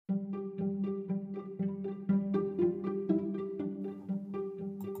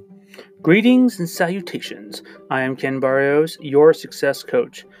Greetings and salutations. I am Ken Barrios, your success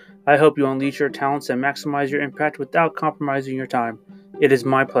coach. I hope you unleash your talents and maximize your impact without compromising your time. It is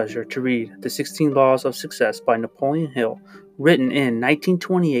my pleasure to read The 16 Laws of Success by Napoleon Hill, written in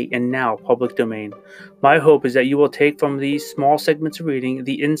 1928 and now public domain. My hope is that you will take from these small segments of reading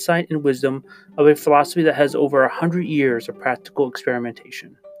the insight and wisdom of a philosophy that has over 100 years of practical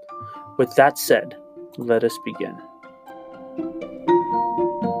experimentation. With that said, let us begin.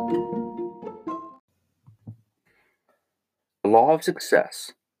 Law of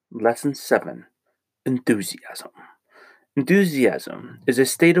Success, Lesson 7, Enthusiasm. Enthusiasm is a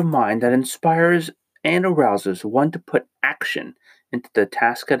state of mind that inspires and arouses one to put action into the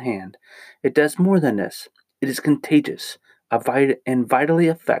task at hand. It does more than this. It is contagious and vitally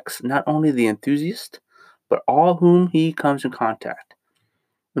affects not only the enthusiast, but all whom he comes in contact.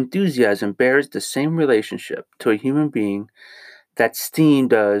 Enthusiasm bears the same relationship to a human being that steam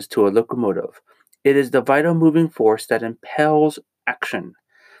does to a locomotive. It is the vital moving force that impels action.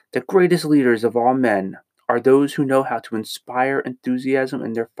 The greatest leaders of all men are those who know how to inspire enthusiasm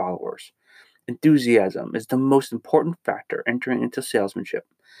in their followers. Enthusiasm is the most important factor entering into salesmanship.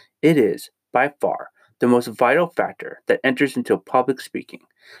 It is, by far, the most vital factor that enters into public speaking.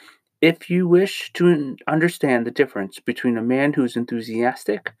 If you wish to understand the difference between a man who is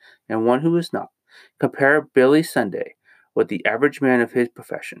enthusiastic and one who is not, compare Billy Sunday with the average man of his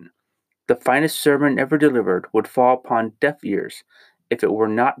profession. The finest sermon ever delivered would fall upon deaf ears if it were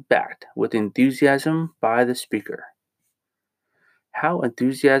not backed with enthusiasm by the speaker. How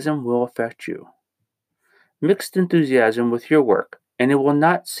enthusiasm will affect you. Mixed enthusiasm with your work, and it will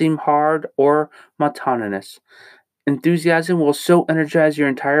not seem hard or monotonous. Enthusiasm will so energize your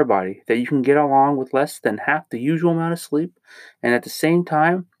entire body that you can get along with less than half the usual amount of sleep, and at the same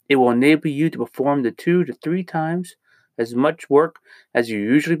time, it will enable you to perform the 2 to 3 times as much work as you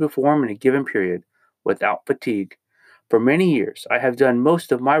usually perform in a given period without fatigue. For many years, I have done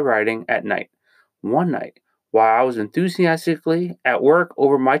most of my writing at night. One night, while I was enthusiastically at work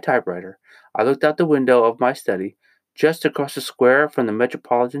over my typewriter, I looked out the window of my study just across the square from the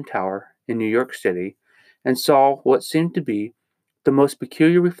Metropolitan Tower in New York City and saw what seemed to be the most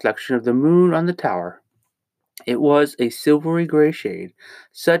peculiar reflection of the moon on the tower. It was a silvery gray shade,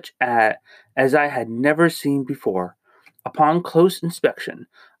 such as I had never seen before. Upon close inspection,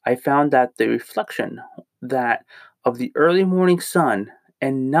 I found that the reflection that of the early morning sun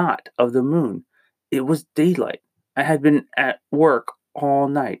and not of the moon. It was daylight. I had been at work all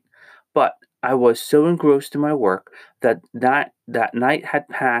night, but I was so engrossed in my work that night had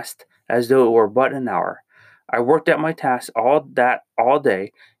passed as though it were but an hour. I worked at my task all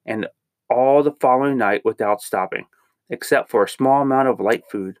day and all the following night without stopping, except for a small amount of light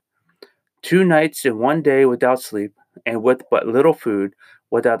food. 2 nights and 1 day without sleep, and with but little food,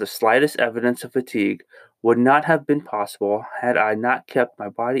 without the slightest evidence of fatigue, would not have been possible had I not kept my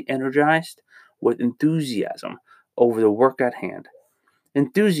body energized with enthusiasm over the work at hand.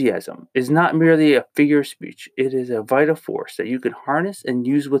 Enthusiasm is not merely a figure of speech, it is a vital force that you can harness and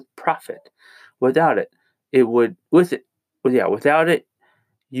use with profit. Without it, it would with it without it,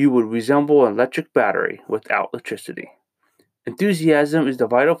 you would resemble an electric battery without electricity. Enthusiasm is the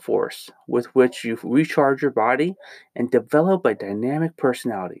vital force with which you recharge your body and develop a dynamic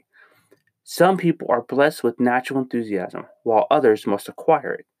personality. Some people are blessed with natural enthusiasm, while others must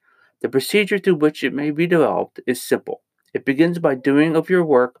acquire it. The procedure through which it may be developed is simple. It begins by doing of your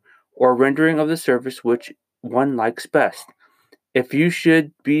work or rendering of the service which one likes best. If you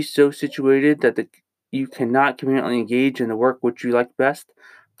should be so situated that you cannot conveniently engage in the work which you like best,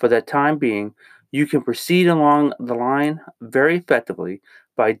 for the time being, you can proceed along the line very effectively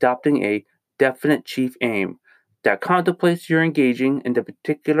by adopting a definite chief aim that contemplates your engaging in the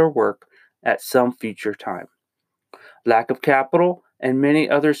particular work at some future time. Lack of capital and many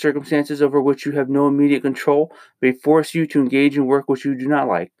other circumstances over which you have no immediate control may force you to engage in work which you do not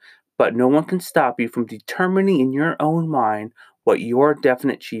like, but no one can stop you from determining in your own mind what your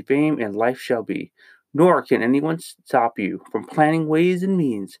definite chief aim in life shall be, nor can anyone stop you from planning ways and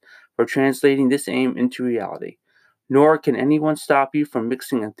means for translating this aim into reality, nor can anyone stop you from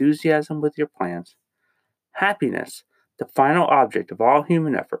mixing enthusiasm with your plans. Happiness, the final object of all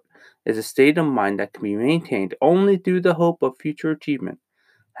human effort, is a state of mind that can be maintained only through the hope of future achievement.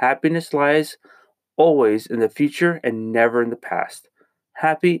 Happiness lies always in the future and never in the past.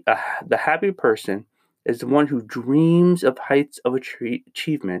 The happy person is the one who dreams of heights of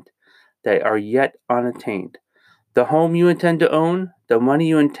achievement that are yet unattained. The home you intend to own, the money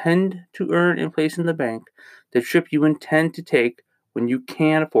you intend to earn and place in the bank, the trip you intend to take when you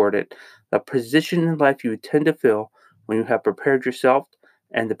can afford it, the position in life you intend to fill when you have prepared yourself,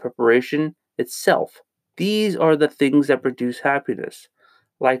 and the preparation itself. These are the things that produce happiness.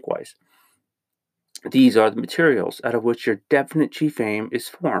 Likewise, these are the materials out of which your definite chief aim is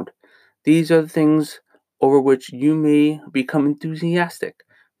formed. These are the things over which you may become enthusiastic,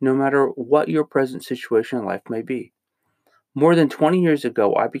 no matter what your present situation in life may be. More than 20 years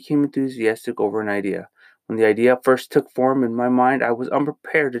ago, I became enthusiastic over an idea. When the idea first took form in my mind, I was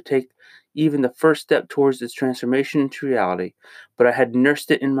unprepared to take even the first step towards its transformation into reality, but I had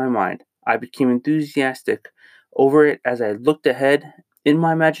nursed it in my mind. I became enthusiastic over it as I looked ahead in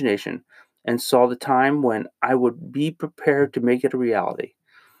my imagination and saw the time when I would be prepared to make it a reality.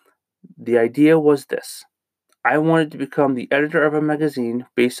 The idea was this: I wanted to become the editor of a magazine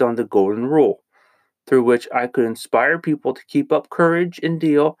based on the Golden Rule, through which I could inspire people to keep up courage and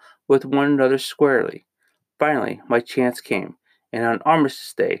deal with one another squarely. Finally, my chance came, and on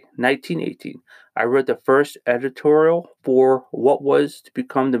Armistice Day, 1918, I wrote the first editorial for what was to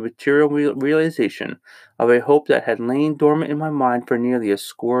become the material realization of a hope that had lain dormant in my mind for nearly a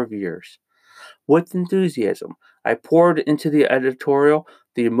score of years. With enthusiasm, I poured into the editorial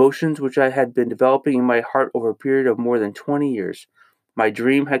the emotions which I had been developing in my heart over a period of more than 20 years. My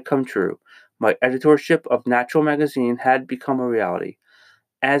dream had come true. My editorship of Natural Magazine had become a reality.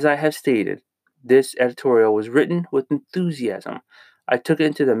 As I have stated, this editorial was written with enthusiasm. I took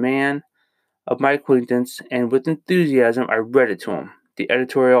it to the man of my acquaintance, and with enthusiasm I read it to him. The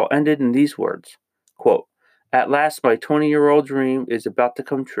editorial ended in these words, quote, "At last my 20-year-old dream is about to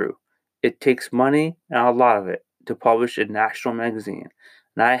come true. It takes money, and a lot of it, to publish a national magazine,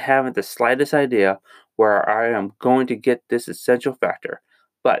 and I haven't the slightest idea where I am going to get this essential factor.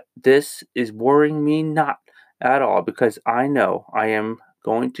 But this is worrying me not at all because I know I am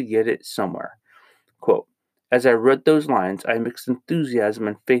going to get it somewhere." Quote, as I read those lines, I mixed enthusiasm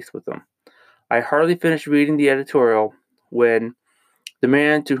and faith with them. I hardly finished reading the editorial when the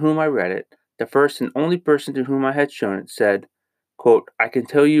man to whom I read it, the first and only person to whom I had shown it, said, quote, "I can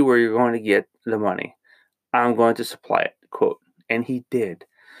tell you where you're going to get the money. I'm going to supply it." Quote, and he did.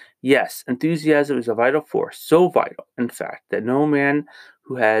 Yes, enthusiasm is a vital force, so vital, in fact, that no man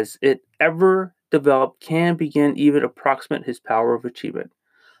who has it ever developed can begin even approximate his power of achievement.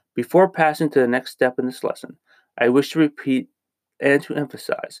 Before passing to the next step in this lesson, I wish to repeat and to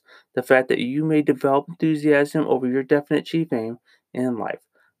emphasize the fact that you may develop enthusiasm over your definite chief aim in life,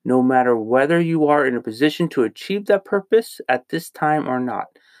 no matter whether you are in a position to achieve that purpose at this time or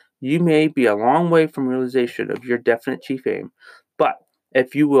not. You may be a long way from realization of your definite chief aim, but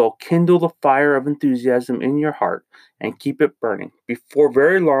if you will kindle the fire of enthusiasm in your heart and keep it burning, before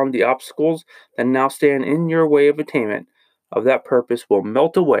very long the obstacles that now stand in your way of attainment of that purpose will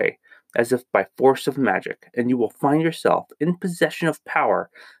melt away as if by force of magic, and you will find yourself in possession of power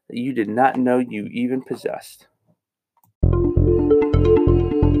that you did not know you even possessed.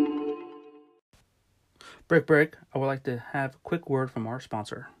 Break. I would like to have a quick word from our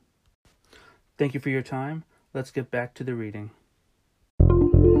sponsor. Thank you for your time. Let's get back to the reading.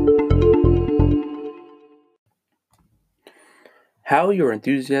 How your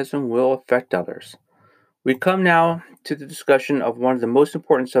enthusiasm will affect others. We come now to the discussion of one of the most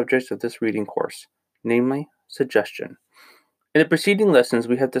important subjects of this reading course, namely suggestion. In the preceding lessons,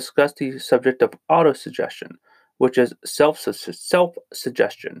 we have discussed the subject of autosuggestion, which is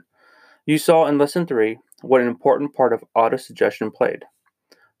self-suggestion. You saw in Lesson 3 what an important part of autosuggestion played.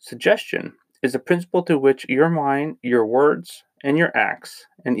 Suggestion is a principle through which your mind, your words, and your acts,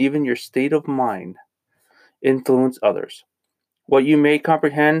 and even your state of mind, influence others. What you may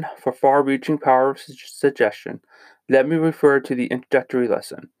comprehend for far-reaching power of suggestion, let me refer to the introductory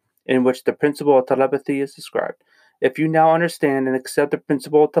lesson, in which the principle of telepathy is described. If you now understand and accept the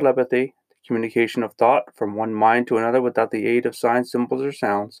principle of telepathy, the communication of thought from one mind to another without the aid of signs, symbols, or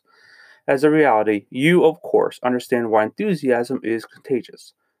sounds, as a reality, you, of course, understand why enthusiasm is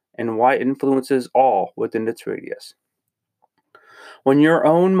contagious, and why it influences all within its radius. When your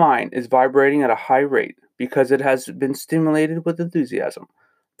own mind is vibrating at a high rate because it has been stimulated with enthusiasm,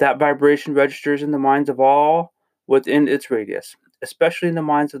 that vibration registers in the minds of all within its radius, especially in the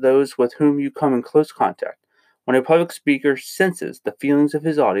minds of those with whom you come in close contact. When a public speaker senses the feelings of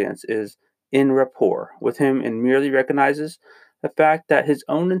his audience is in rapport with him and merely recognizes the fact that his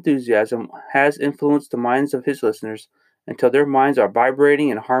own enthusiasm has influenced the minds of his listeners until their minds are vibrating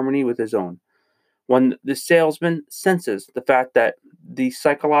in harmony with his own. When the salesman senses the fact that the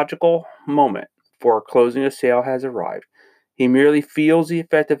psychological moment for closing a sale has arrived, he merely feels the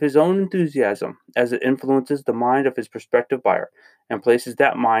effect of his own enthusiasm as it influences the mind of his prospective buyer and places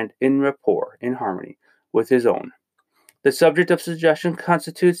that mind in rapport, in harmony with his own. The subject of suggestion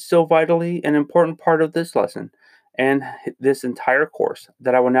constitutes so vitally an important part of this lesson, and this entire course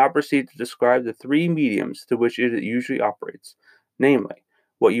that I will now proceed to describe the three mediums through which it usually operates, namely,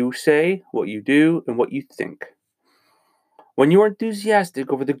 what you say, what you do, and what you think. When you are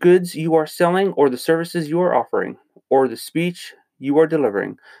enthusiastic over the goods you are selling or the services you are offering, or the speech you are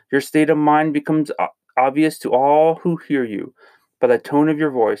delivering, your state of mind becomes obvious to all who hear you by the tone of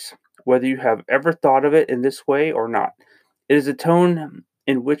your voice, whether you have ever thought of it in this way or not. It is a tone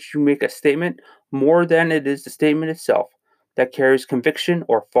in which you make a statement more than it is the statement itself that carries conviction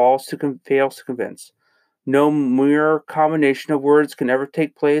or fails to convince. No mere combination of words can ever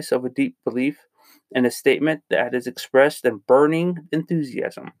take place of a deep belief in a statement that is expressed in burning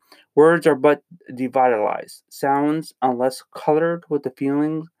enthusiasm. Words are but devitalized sounds unless colored with the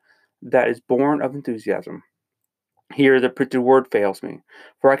feeling that is born of enthusiasm. Here the printed word fails me,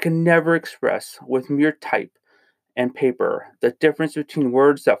 for I can never express with mere type and paper the difference between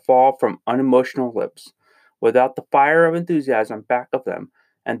words that fall from unemotional lips, without the fire of enthusiasm back of them,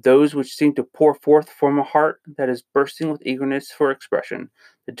 and those which seem to pour forth from a heart that is bursting with eagerness for expression.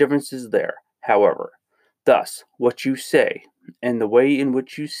 The difference is there, however. Thus, what you say, and the way in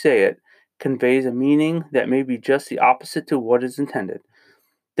which you say it, conveys a meaning that may be just the opposite to what is intended.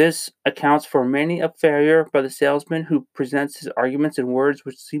 This accounts for many a failure by the salesman who presents his arguments in words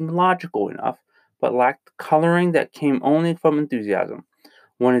which seem logical enough, but lack the coloring that came only from enthusiasm,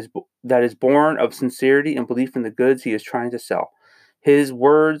 that is born of sincerity and belief in the goods he is trying to sell. His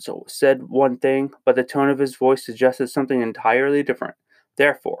words said one thing, but the tone of his voice suggested something entirely different.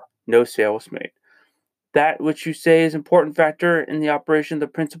 Therefore, no sale was made. That which you say is an important factor in the operation of the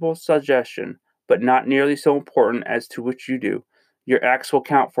principle suggestion, but not nearly so important as to which you do. Your acts will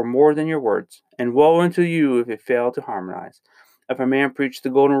count for more than your words, and woe unto you if it fail to harmonize. If a man preach the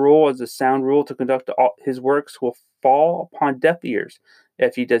golden rule as a sound rule to conduct all his works, will fall upon deaf ears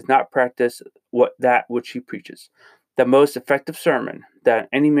if he does not practice that which he preaches. The most effective sermon that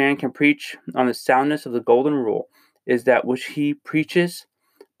any man can preach on the soundness of the golden rule is that which he preaches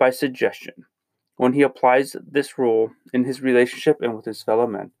by suggestion, when he applies this rule in his relationship and with his fellow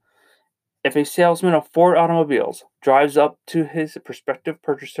men. If a salesman of Ford automobiles drives up to his prospective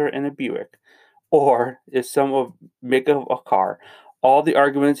purchaser in a Buick, or if some of make of a car, all the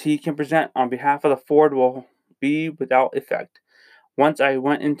arguments he can present on behalf of the Ford will be without effect. Once I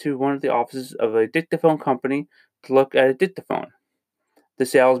went into one of the offices of a dictaphone company to look at a dictaphone. The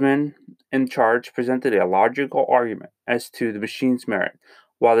salesman in charge presented a logical argument as to the machine's merit,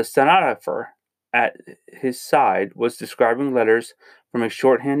 while the stenographer at his side was describing letters from a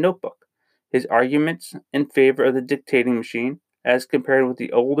shorthand notebook. His arguments in favor of the dictating machine, as compared with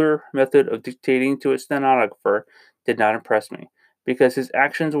the older method of dictating to a stenographer, did not impress me, because his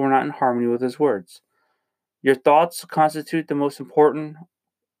actions were not in harmony with his words. Your thoughts constitute the most important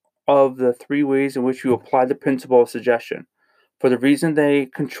of the three ways in which you apply the principle of suggestion, for the reason they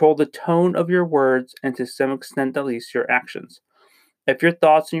control the tone of your words and to some extent at least your actions. If your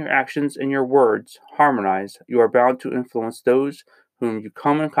thoughts and your actions and your words harmonize, you are bound to influence those whom you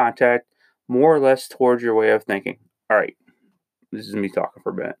come in contact more or less towards your way of thinking. All right, this is me talking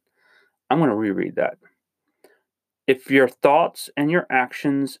for a minute. I'm going to reread that. If your thoughts and your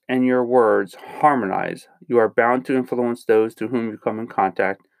actions and your words harmonize, you are bound to influence those to whom you come in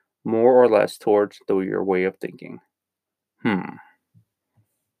contact more or less towards your way of thinking. All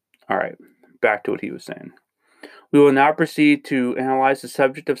right, back to what he was saying. We will now proceed to analyze the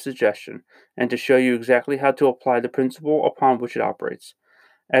subject of suggestion and to show you exactly how to apply the principle upon which it operates.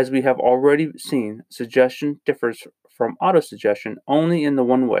 As we have already seen, suggestion differs from autosuggestion only in the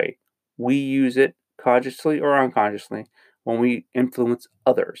one way: we use it consciously or unconsciously when we influence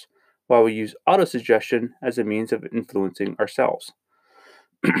others, while we use autosuggestion as a means of influencing ourselves.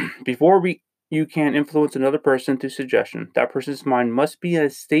 Before you can influence another person through suggestion, that person's mind must be in a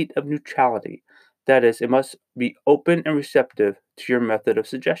state of neutrality. That is, it must be open and receptive to your method of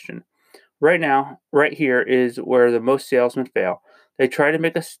suggestion. Right here is where the most salesmen fail. They try to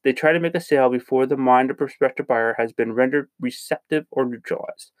make a sale before the mind of prospective buyer has been rendered receptive or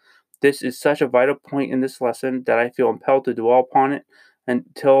neutralized. This is such a vital point in this lesson that I feel impelled to dwell upon it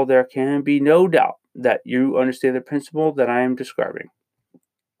until there can be no doubt that you understand the principle that I am describing.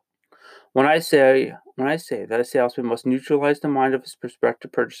 When I say that a salesman must neutralize the mind of his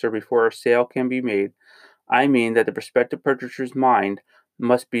prospective purchaser before a sale can be made, I mean that the prospective purchaser's mind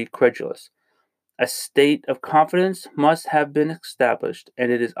must be credulous. A state of confidence must have been established,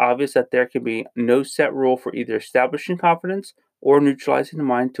 and it is obvious that there can be no set rule for either establishing confidence or neutralizing the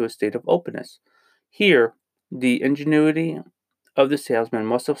mind to a state of openness. Here, the ingenuity of the salesman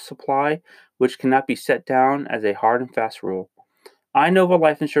must supply which cannot be set down as a hard and fast rule. I know of a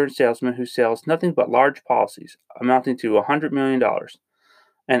life insurance salesman who sells nothing but large policies, amounting to $100 million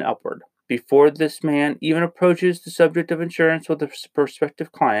and upward. Before this man even approaches the subject of insurance with a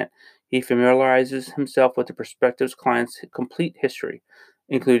prospective client, he familiarizes himself with the prospective client's complete history,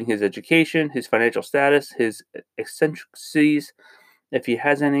 including his education, his financial status, his eccentricities, if he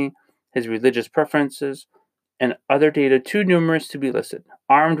has any, his religious preferences, and other data too numerous to be listed.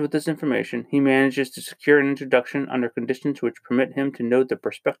 Armed with this information, he manages to secure an introduction under conditions which permit him to know the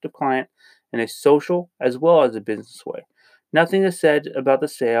prospective client in a social as well as a business way. Nothing is said about the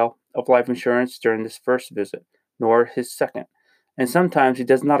sale of life insurance during this first visit, nor his second, and sometimes he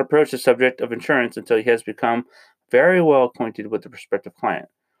does not approach the subject of insurance until he has become very well acquainted with the prospective client.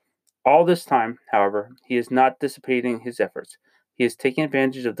 All this time, however, he is not dissipating his efforts. He is taking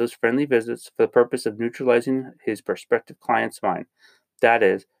advantage of those friendly visits for the purpose of neutralizing his prospective client's mind. That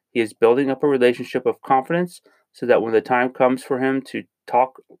is, he is building up a relationship of confidence so that when the time comes for him to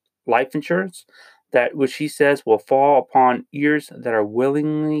talk life insurance, that which he says will fall upon ears that are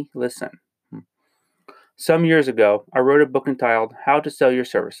willingly listen. Some years ago, I wrote a book entitled How to Sell Your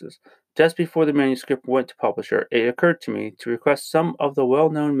Services. Just before the manuscript went to publisher, it occurred to me to request some of the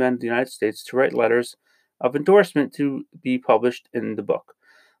well-known men of the United States to write letters of endorsement to be published in the book.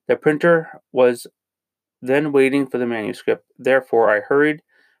 The printer was then waiting for the manuscript. Therefore, I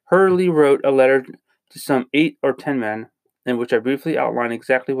hurriedly wrote a letter to some 8 or 10 men, in which I briefly outlined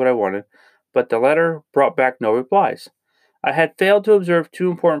exactly what I wanted, but the letter brought back no replies. I had failed to observe two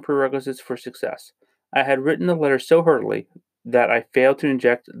important prerequisites for success. I had written the letter so hurriedly that I failed to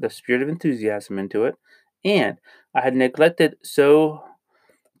inject the spirit of enthusiasm into it, and I had neglected so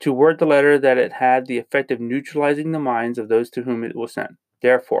to word the letter that it had the effect of neutralizing the minds of those to whom it was sent.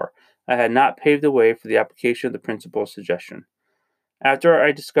 Therefore, I had not paved the way for the application of the principle of suggestion. After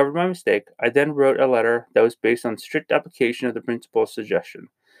I discovered my mistake, I then wrote a letter that was based on strict application of the principle of suggestion.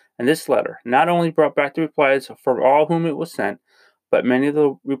 And this letter not only brought back the replies from all whom it was sent, but many of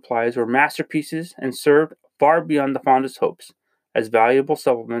the replies were masterpieces and served far beyond the fondest hopes as valuable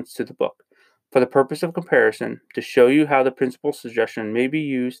supplements to the book. For the purpose of comparison, to show you how the principle of suggestion may be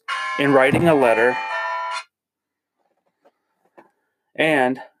used in writing a letter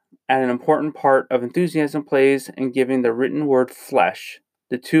and an important part of enthusiasm plays in giving the written word flesh.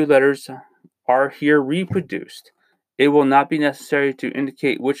 The two letters are here reproduced. It will not be necessary to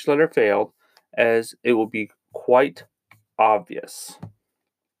indicate which letter failed, as it will be quite obvious.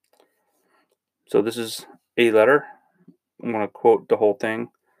 So this is a letter. I'm going to quote the whole thing,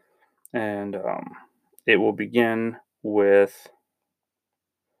 and it will begin with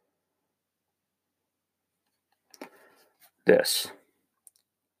this.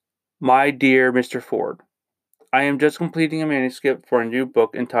 My dear Mr. Ford, I am just completing a manuscript for a new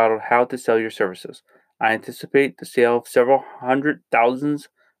book entitled How to Sell Your Services. I anticipate the sale of several hundred thousands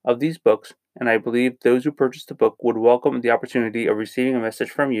of these books, and I believe those who purchase the book would welcome the opportunity of receiving a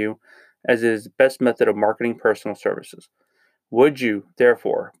message from you, as it is the best method of marketing personal services. Would you,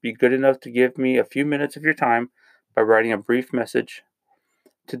 therefore, be good enough to give me a few minutes of your time by writing a brief message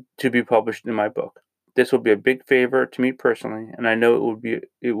to be published in my book? This will be a big favor to me personally, and I know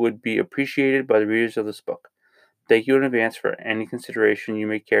it would be appreciated by the readers of this book. Thank you in advance for any consideration you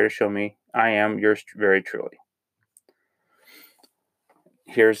may care to show me. I am yours very truly.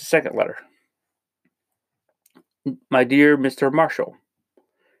 Here's the second letter. My dear Mr. Marshall,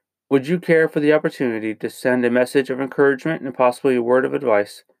 would you care for the opportunity to send a message of encouragement and possibly a word of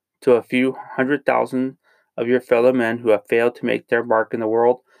advice to a few 100,000 of your fellow men who have failed to make their mark in the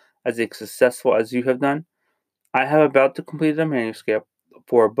world as successful as you have done? I have about to complete a manuscript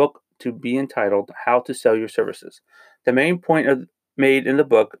for a book to be entitled How to Sell Your Services. The main point made in the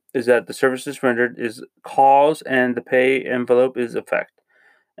book is that the services rendered is cause and the pay envelope is effect,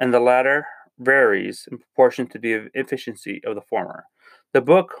 and the latter varies in proportion to the efficiency of the former. The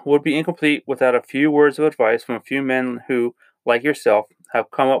book would be incomplete without a few words of advice from a few men who, like yourself, have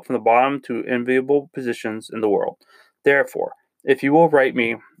come up from the bottom to enviable positions in the world. Therefore, if you will write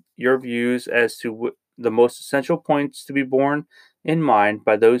me your views as to the most essential points to be borne in mind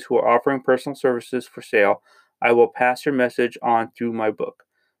by those who are offering personal services for sale, I will pass your message on through my book,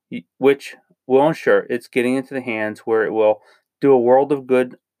 which will ensure it's getting into the hands where it will do a world of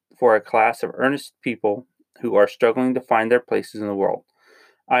good for a class of earnest people who are struggling to find their places in the world.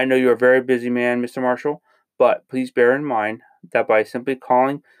 I know you're a very busy man, Mr. Marshall, but please bear in mind that by simply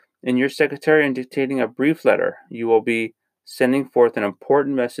calling in your secretary and dictating a brief letter, you will be sending forth an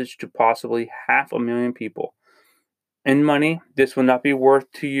important message to possibly 500,000 people. In money, this will not be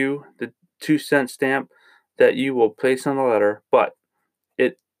worth to you the 2-cent stamp that you will place on the letter, but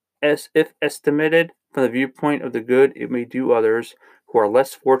if estimated from the viewpoint of the good it may do others who are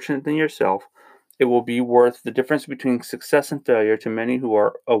less fortunate than yourself, it will be worth the difference between success and failure to many who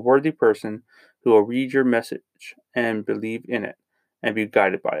are a worthy person who will read your message and believe in it and be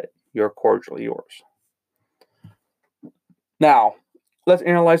guided by it. You're cordially yours. Now, let's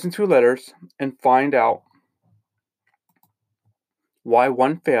analyze the two letters and find out why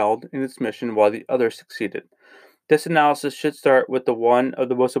one failed in its mission while the other succeeded. This analysis should start with the one of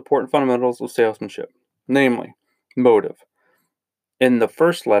the most important fundamentals of salesmanship, namely, motive. In the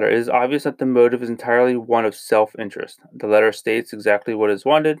first letter, it is obvious that the motive is entirely one of self-interest. The letter states exactly what is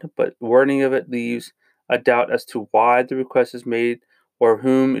wanted, but wording of it leaves a doubt as to why the request is made or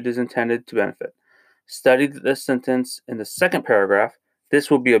whom it is intended to benefit. Study this sentence in the second paragraph.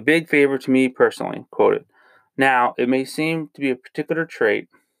 This will be a big favor to me personally, quoted. Now, it may seem to be a particular trait,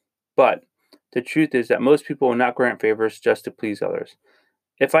 but the truth is that most people will not grant favors just to please others.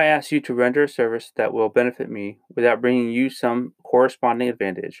 If I ask you to render a service that will benefit me without bringing you some corresponding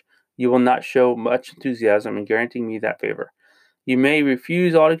advantage, you will not show much enthusiasm in granting me that favor. You may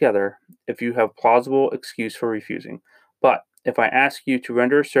refuse altogether if you have plausible excuse for refusing. But if I ask you to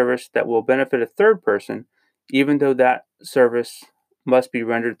render a service that will benefit a third person, even though that service must be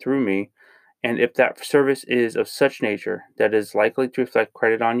rendered through me, and if that service is of such nature that it is likely to reflect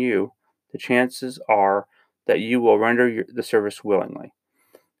credit on you, the chances are that you will render the service willingly.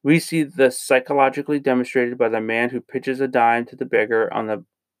 We see this psychologically demonstrated by the man who pitches a dime to the beggar on the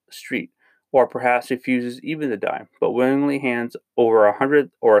street, or perhaps refuses even the dime, but willingly hands over 100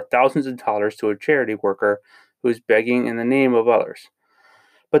 or thousands of dollars to a charity worker who is begging in the name of others.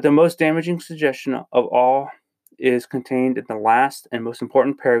 But the most damaging suggestion of all is contained in the last and most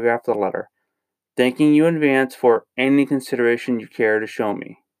important paragraph of the letter. Thanking you in advance for any consideration you care to show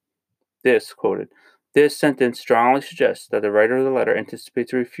me. This, quoted, this sentence strongly suggests that the writer of the letter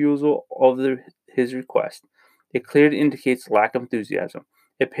anticipates a refusal of his request. It clearly indicates lack of enthusiasm.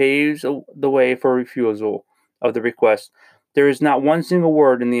 It paves the way for a refusal of the request. There is not one single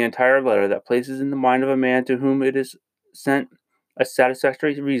word in the entire letter that places in the mind of a man to whom it is sent a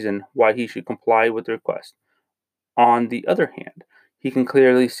satisfactory reason why he should comply with the request. On the other hand, he can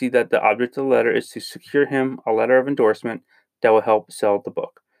clearly see that the object of the letter is to secure him a letter of endorsement that will help sell the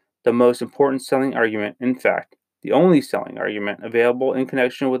book. The most important selling argument, in fact, the only selling argument available in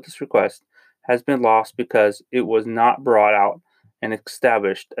connection with this request, has been lost because it was not brought out and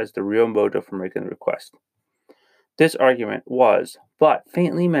established as the real motive for making the request. This argument was but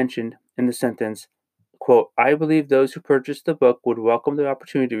faintly mentioned in the sentence, quote, I believe those who purchase the book would welcome the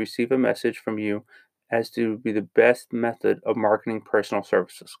opportunity to receive a message from you as to be the best method of marketing personal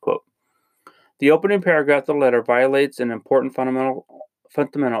services, quote. The opening paragraph of the letter violates an important fundamental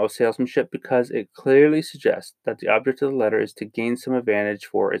of salesmanship because it clearly suggests that the object of the letter is to gain some advantage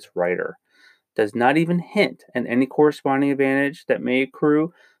for its writer. It does not even hint at any corresponding advantage that may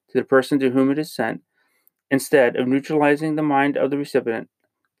accrue to the person to whom it is sent. Instead of neutralizing the mind of the recipient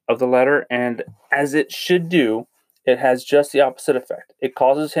of the letter, and as it should do, it has just the opposite effect. It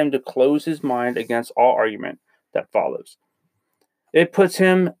causes him to close his mind against all argument that follows. It puts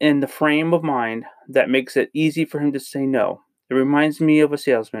him in the frame of mind that makes it easy for him to say no. It reminds me of a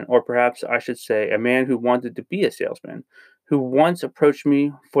salesman, or perhaps I should say a man who wanted to be a salesman, who once approached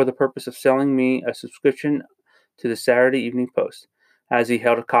me for the purpose of selling me a subscription to the Saturday Evening Post. As he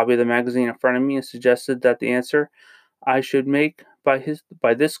held a copy of the magazine in front of me and suggested that the answer I should make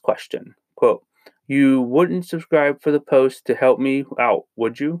by this question, quote, you wouldn't subscribe for the Post to help me out,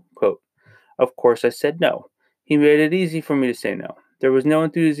 would you? Quote, of course I said no. He made it easy for me to say no. There was no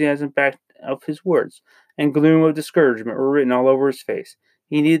enthusiasm back of his words, and gloom of discouragement were written all over his face.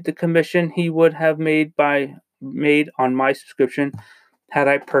 He needed the commission he would have made on my subscription had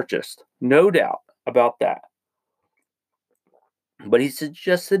I purchased. No doubt about that. But he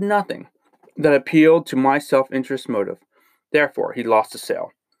suggested nothing that appealed to my self-interest motive. Therefore, he lost the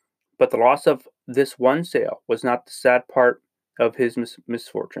sale. But the loss of this one sale was not the sad part of his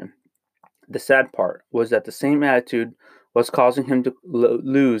misfortune. The sad part was that the same attitude was causing him to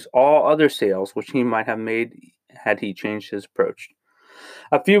lose all other sales which he might have made had he changed his approach.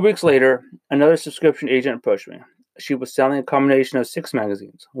 A few weeks later, another subscription agent approached me. She was selling a combination of 6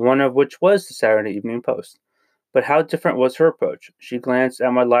 magazines, one of which was the Saturday Evening Post. But how different was her approach? She glanced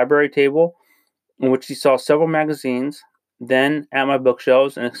at my library table, in which she saw several magazines, then at my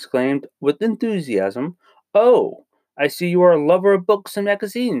bookshelves, and exclaimed with enthusiasm, "Oh, I see you are a lover of books and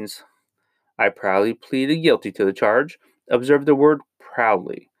magazines." I proudly pleaded guilty to the charge. Observe the word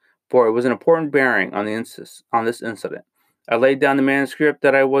proudly, for it was an important bearing on this incident. I laid down the manuscript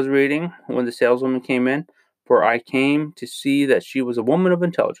that I was reading when the saleswoman came in, for I came to see that she was a woman of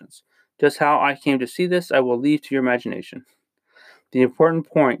intelligence. Just how I came to see this, I will leave to your imagination. The important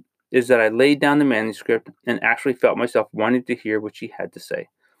point is that I laid down the manuscript and actually felt myself wanting to hear what she had to say.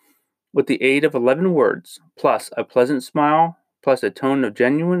 With the aid of 11 words, plus a pleasant smile, plus a tone of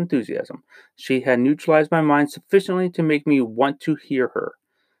genuine enthusiasm, she had neutralized my mind sufficiently to make me want to hear her.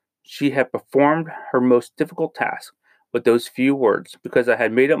 She had performed her most difficult task with those few words, because I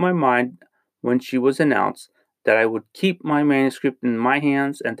had made up my mind when she was announced that I would keep my manuscript in my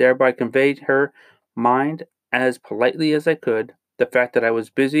hands and thereby convey to her mind as politely as I could the fact that I was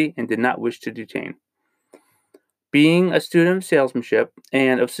busy and did not wish to detain. Being a student of salesmanship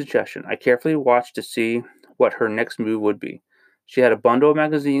and of suggestion, I carefully watched to see what her next move would be. She had a bundle of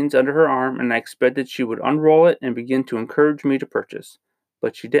magazines under her arm, and I expected she would unroll it and begin to encourage me to purchase.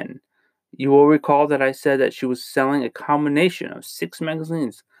 But she didn't. You will recall that I said that she was selling a combination of 6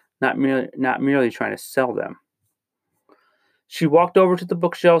 magazines, not merely trying to sell them. She walked over to the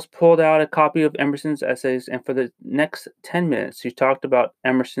bookshelves, pulled out a copy of Emerson's essays, and for the next 10 minutes she talked about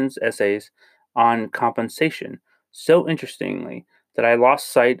Emerson's essays on compensation so interestingly that I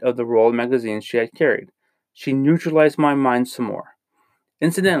lost sight of the roll of magazines she had carried. She neutralized my mind some more.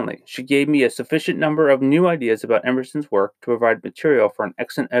 Incidentally, she gave me a sufficient number of new ideas about Emerson's work to provide material for an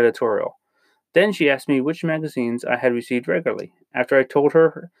excellent editorial. Then she asked me which magazines I had received regularly. After I told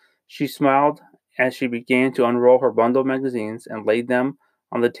her, she smiled as she began to unroll her bundle of magazines and laid them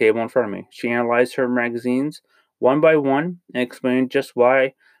on the table in front of me. She analyzed her magazines one by one and explained just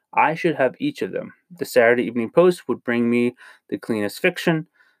why I should have each of them. The Saturday Evening Post would bring me the cleanest fiction.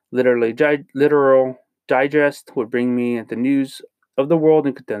 Literal Digest would bring me the news of the world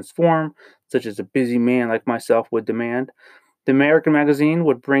in condensed form, such as a busy man like myself would demand. The American Magazine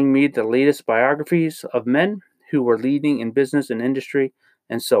would bring me the latest biographies of men who were leading in business and industry,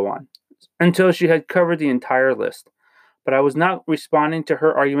 and so on, until she had covered the entire list. But I was not responding to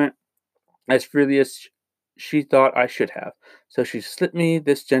her argument as freely as she thought I should have, so she slipped me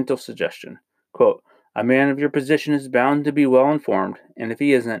this gentle suggestion. Quote, a man of your position is bound to be well informed, and if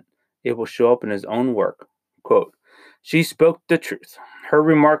he isn't, it will show up in his own work. Quote, she spoke the truth. Her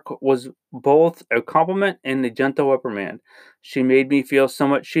remark was both a compliment and a gentle reprimand. She made me feel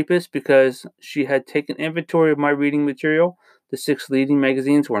somewhat sheepish because she had taken inventory of my reading material. The 6 leading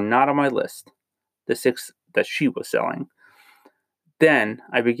magazines were not on my list, the 6 that she was selling. Then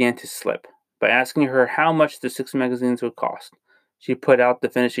I began to slip by asking her how much the 6 magazines would cost. She put out the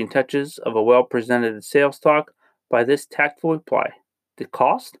finishing touches of a well-presented sales talk by this tactful reply. The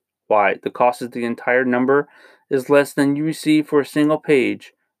cost? Why, the cost of the entire number is less than you receive for a single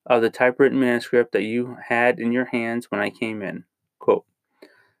page of the typewritten manuscript that you had in your hands when I came in. Quote,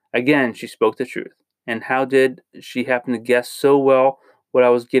 again, she spoke the truth. And how did she happen to guess so well what I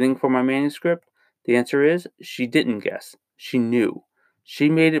was getting for my manuscript? The answer is she didn't guess. She knew. She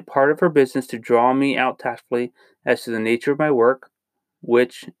made it part of her business to draw me out tactfully as to the nature of my work,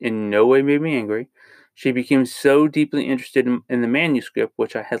 which in no way made me angry. She became so deeply interested in the manuscript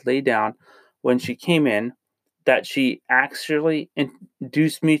which I had laid down when she came in that she actually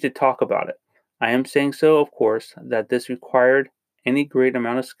induced me to talk about it. I am saying so, of course, that this required any great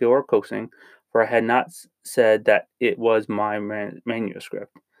amount of skill or coaxing, for I had not said that it was my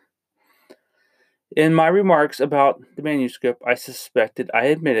manuscript. In my remarks about the manuscript, I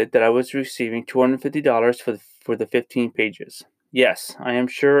admitted that I was receiving $250 for the 15 pages. Yes, I am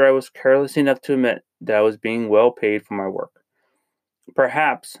sure I was careless enough to admit that I was being well paid for my work.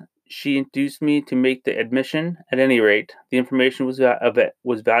 Perhaps she induced me to make the admission. At any rate, the information was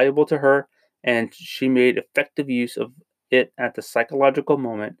valuable to her, and she made effective use of it at the psychological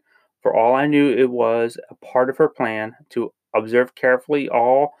moment. For all I knew, it was a part of her plan to observe carefully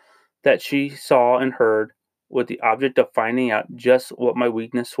all that she saw and heard, with the object of finding out just what my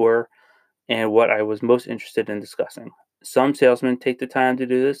weaknesses were and what I was most interested in discussing. Some salesmen take the time to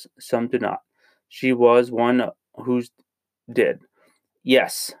do this, some do not. She was one who did.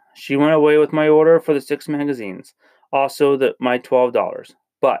 Yes, she went away with my order for the 6 magazines, also my $12.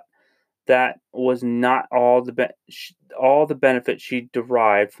 But that was not all the benefit she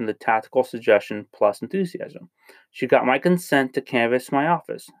derived from the tactical suggestion plus enthusiasm. She got my consent to canvass my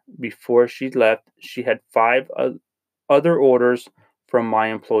office. Before she left, she had 5 other orders from my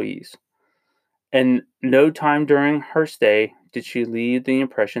employees. And no time during her stay did she leave the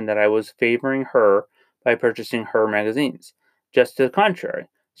impression that I was favoring her by purchasing her magazines. Just to the contrary,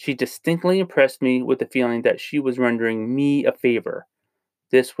 she distinctly impressed me with the feeling that she was rendering me a favor.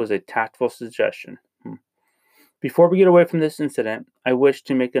 This was a tactful suggestion. Before we get away from this incident, I wish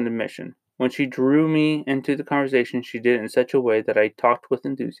to make an admission. When she drew me into the conversation, she did it in such a way that I talked with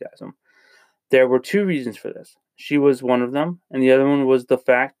enthusiasm. There were 2 reasons for this. She was one of them, and the other one was the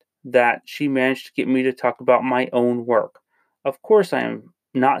fact that she managed to get me to talk about my own work. Of course, I am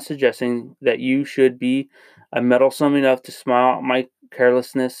not suggesting that you should be meddlesome enough to smile at my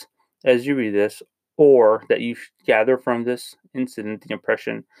carelessness as you read this, or that you should gather from this incident the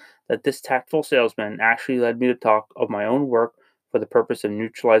impression that this tactful salesman actually led me to talk of my own work for the purpose of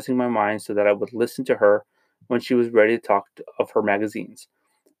neutralizing my mind so that I would listen to her when she was ready to talk of her magazines.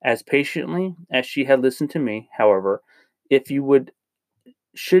 As patiently as she had listened to me, however, if you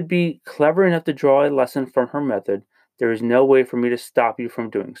should be clever enough to draw a lesson from her method, there is no way for me to stop you from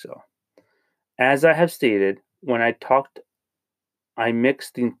doing so. As I have stated, when I talked, I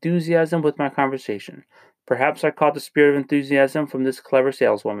mixed the enthusiasm with my conversation. Perhaps I caught the spirit of enthusiasm from this clever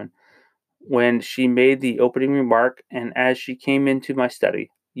saleswoman when she made the opening remark and as she came into my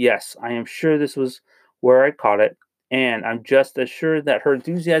study. Yes, I am sure this was where I caught it, and I'm just as sure that her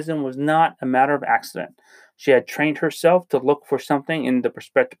enthusiasm was not a matter of accident. She had trained herself to look for something in the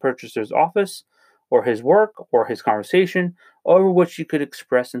prospective purchaser's office, or his work, or his conversation, over which she could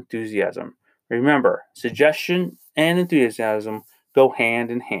express enthusiasm. Remember, suggestion and enthusiasm go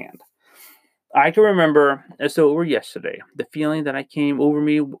hand in hand. I can remember, as though it were yesterday, the feeling that I came over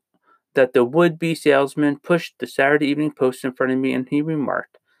me that the would-be salesman pushed the Saturday Evening Post in front of me and he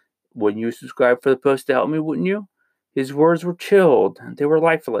remarked, "Wouldn't you subscribe for the Post to help me, wouldn't you?" His words were chilled. They were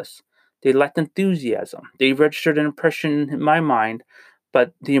lifeless. They lacked enthusiasm. They registered an impression in my mind,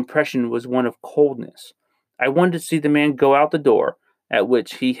 but the impression was one of coldness. I wanted to see the man go out the door at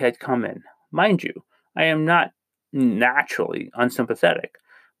which he had come in. Mind you, I am not naturally unsympathetic,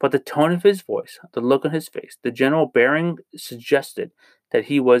 but the tone of his voice, the look on his face, the general bearing suggested that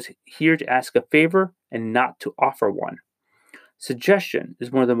he was here to ask a favor and not to offer one. Suggestion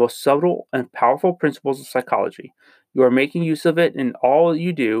is one of the most subtle and powerful principles of psychology. You are making use of it in all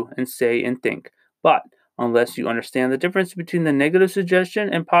you do and say and think. But unless you understand the difference between the negative suggestion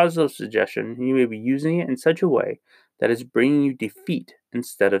and positive suggestion, you may be using it in such a way that is bringing you defeat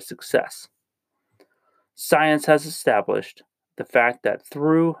instead of success. Science has established the fact that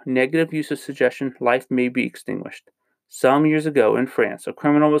through negative use of suggestion, life may be extinguished. Some years ago in France, a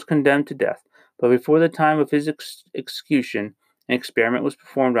criminal was condemned to death, but before the time of his execution, an experiment was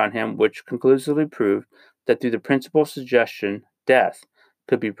performed on him which conclusively proved that through the principle of suggestion, death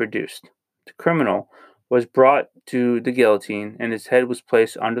could be produced. The criminal was brought to the guillotine and his head was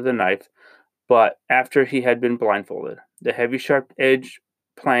placed under the knife, but after he had been blindfolded. The heavy, sharp edged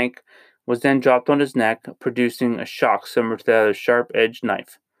plank was then dropped on his neck, producing a shock similar to that of a sharp edged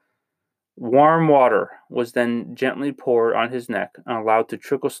knife. Warm water was then gently poured on his neck and allowed to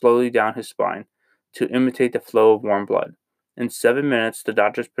trickle slowly down his spine to imitate the flow of warm blood. In 7 minutes, the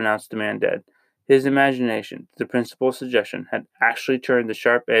doctors pronounced the man dead. His imagination, the principle of suggestion, had actually turned the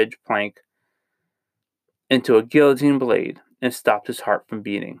sharp edged plank into a guillotine blade and stopped his heart from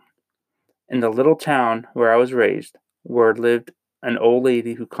beating. In the little town where I was raised, where lived an old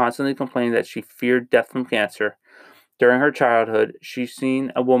lady who constantly complained that she feared death from cancer. During her childhood, she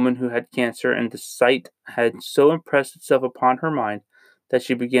seen a woman who had cancer, and the sight had so impressed itself upon her mind that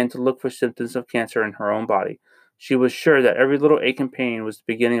she began to look for symptoms of cancer in her own body. She was sure that every little ache and pain was the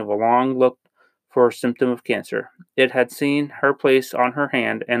beginning of a long look for a symptom of cancer. It had seen her place on her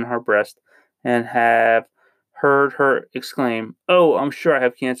hand and her breast, and have heard her exclaim, "Oh, I'm sure I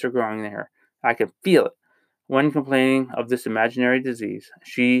have cancer growing there. I can feel it." When complaining of this imaginary disease,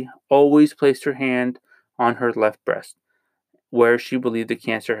 she always placed her hand on her left breast, where she believed the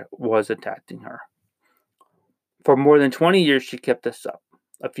cancer was attacking her. For more than 20 years, she kept this up.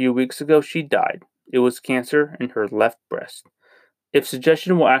 A few weeks ago, she died. It was cancer in her left breast. If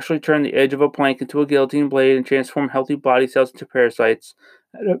suggestion will actually turn the edge of a plank into a guillotine blade and transform healthy body cells into parasites,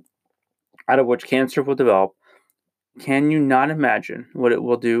 out of which cancer will develop, can you not imagine what it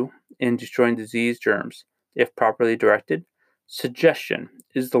will do in destroying disease germs if properly directed? Suggestion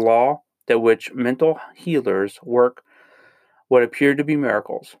is the law that which mental healers work what appear to be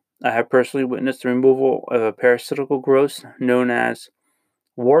miracles. I have personally witnessed the removal of a parasitical growth known as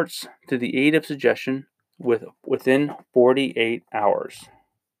warts through the aid of suggestion within 48 hours.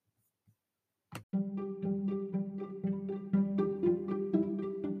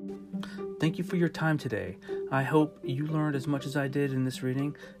 Thank you for your time today. I hope you learned as much as I did in this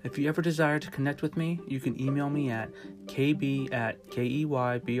reading. If you ever desire to connect with me, you can email me at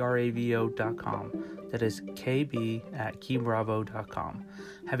kb@keybravo.com. That is kb@keybravo.com.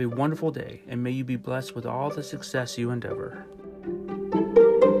 Have a wonderful day, and may you be blessed with all the success you endeavor.